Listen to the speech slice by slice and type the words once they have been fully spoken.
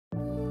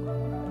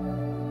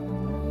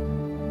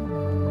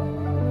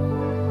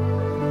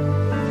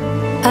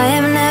I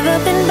have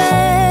never been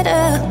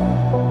better.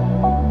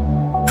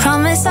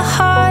 Promise I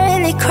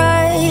hardly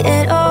cry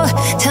at all.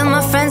 Tell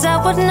my friends I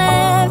would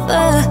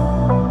never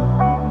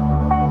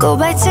go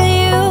back to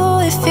you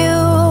if you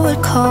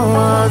would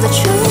call. The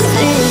truth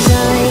is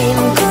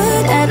I'm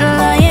good at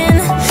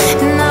lying,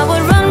 and I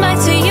would run back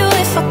to you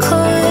if I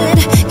could.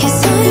 'Cause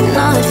I'm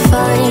not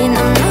fine,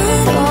 I'm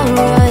not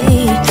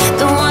alright.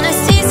 Don't wanna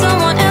see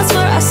someone else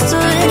where I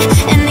stood,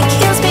 and it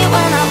kills me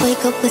when I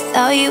wake up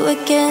without you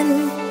again.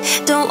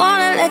 Don't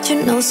wanna let you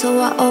know, so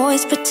I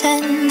always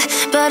pretend,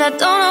 but I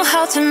don't know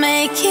how to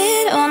make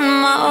it on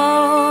my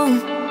own.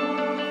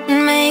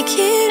 Make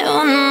it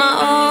on my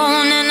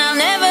own. And I'll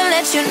never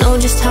let you know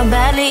just how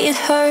badly it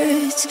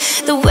hurts,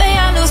 the way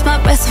I lose my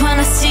breath when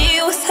I see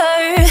you with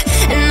her.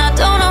 And I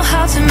don't know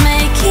how to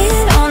make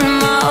it on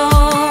my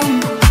own.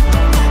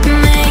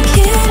 Make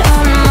it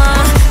on my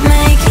own.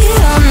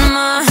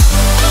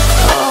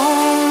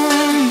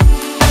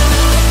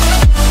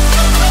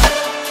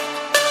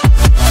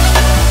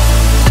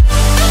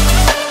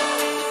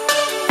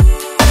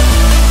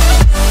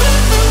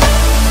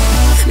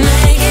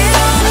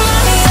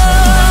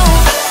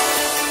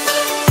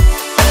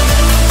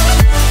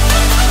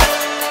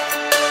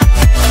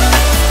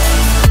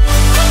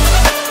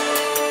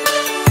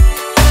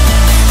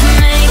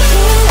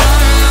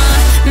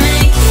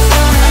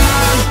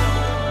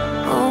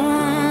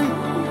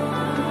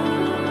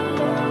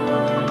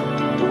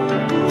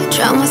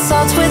 Drown my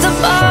thoughts with a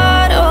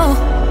bottle.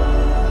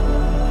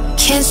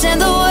 Can't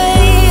stand the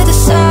way the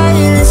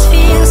silence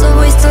feels. A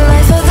waste of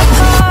life of the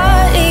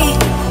party.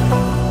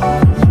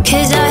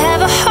 'Cause I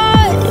have a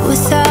heart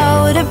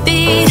without a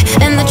beat.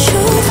 And the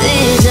truth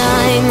is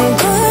I'm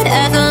good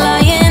at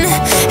lying,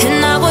 and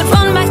I would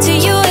run back to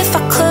you if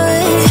I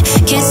could.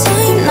 'Cause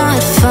I'm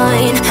not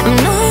fine, I'm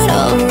not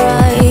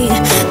alright.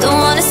 Don't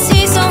wanna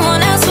see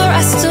someone else where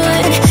I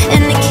stood,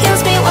 and it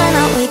kills me when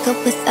I wake up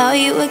without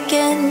you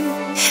again.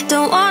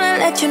 Don't wanna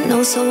let you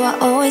know, so I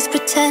always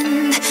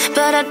pretend,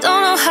 but I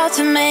don't know how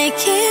to make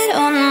it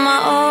on my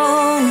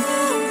own.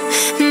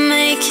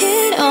 Make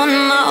it on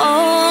my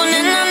own.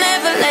 And I'll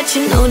never let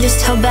you know just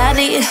how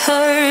badly it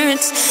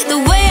hurts, the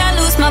way I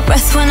lose my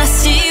breath when I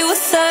see you with